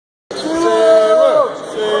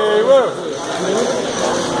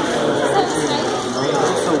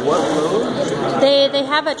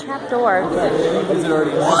have a trap door. Is it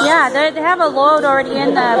already? Yeah, they have a load already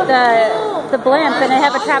in the blimp, and they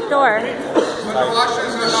have a trap door.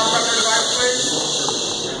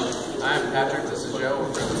 I'm Patrick, this is Joe, we're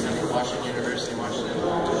representing Washington University, Washington,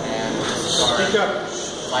 and this is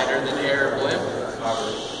our lighter than air blimp.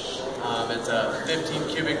 It's a 15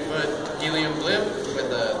 cubic foot helium blimp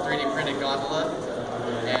with a 3D printed gondola,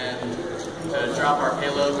 and to drop our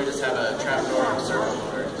payload we just have a trap door and a servo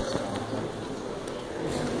motor.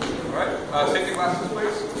 Alright, safety glasses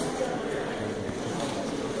please.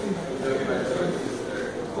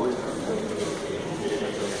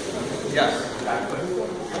 Yes.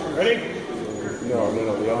 Ready? No, the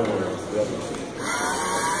other one.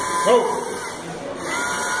 Go!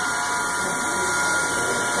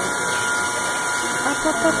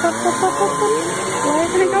 Up. Why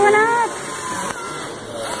isn't it going up?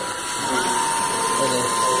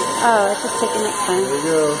 Oh, it's just taking its time. There you go.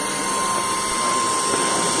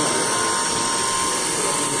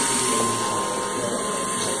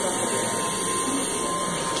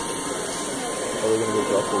 Are we going to go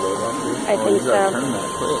drop the load off here? I think so. Turn that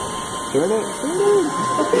quick. Turn it.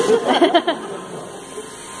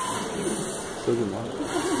 So good luck.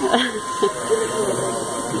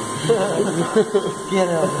 Get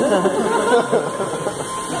him.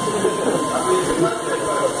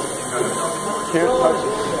 Can't touch it.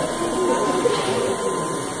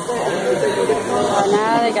 Oh,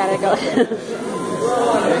 now they gotta go.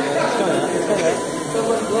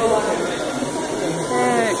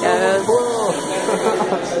 There it goes.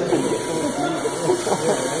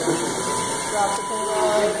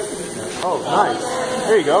 Oh, nice.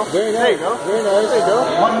 There you go. Very nice. There you go. Very nice. There you go.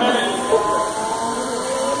 1 minute.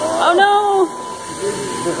 Oh no!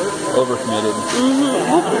 Overcommitted.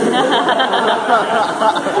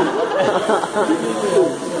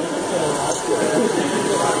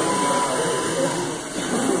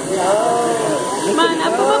 Come on,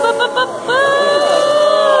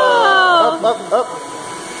 up. Up.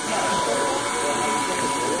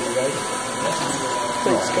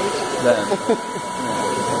 Thanks, coach.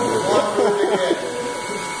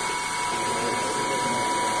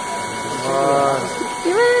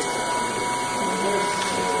 Give it.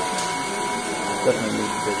 Definitely need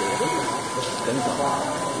to take it.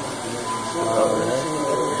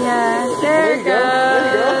 Yeah, there it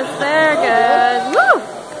goes. There it goes. Woo!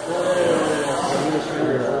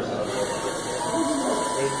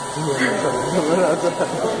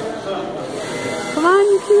 Come on,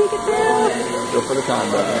 you can make it through. Go for the time,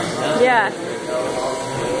 brother. Yeah.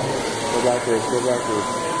 Go backwards.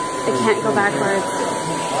 They can't go backwards.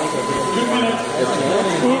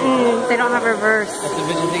 They don't have reverse.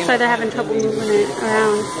 So they're having trouble moving it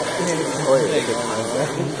around. Oh, wait, good time.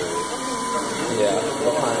 Yeah,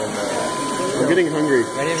 what time? We're getting hungry.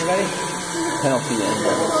 Ready, everybody? Penalty end.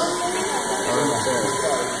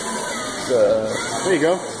 There you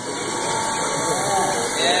go.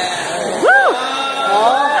 Woo!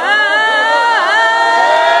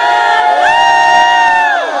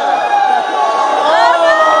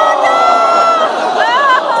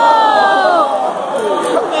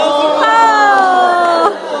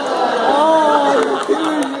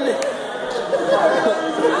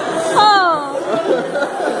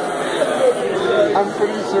 I'm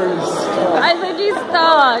pretty sure he's stuck. I think he's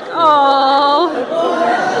stuck. Oh.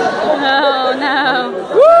 No.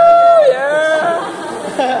 Woo! Yeah!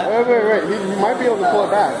 Wait. He might be able to pull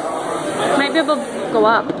it back. Might be able to go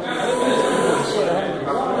up. 3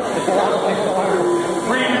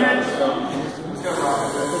 minutes.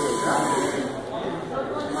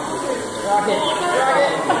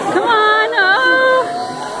 Come on.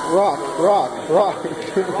 Oh. Rock.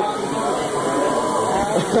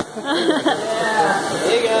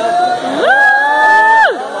 There you go. Woo!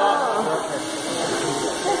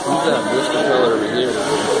 Who's that bush controller over here?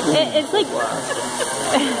 It's like...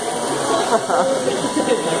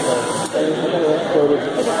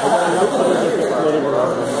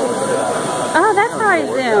 Oh, that's how I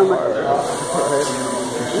zoom. Work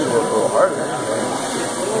a little harder.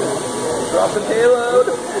 Drop the payload.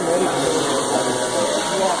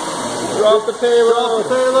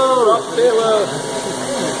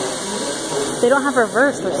 They don't have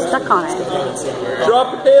reverse. They're stuck on it.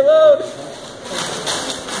 Drop the payload.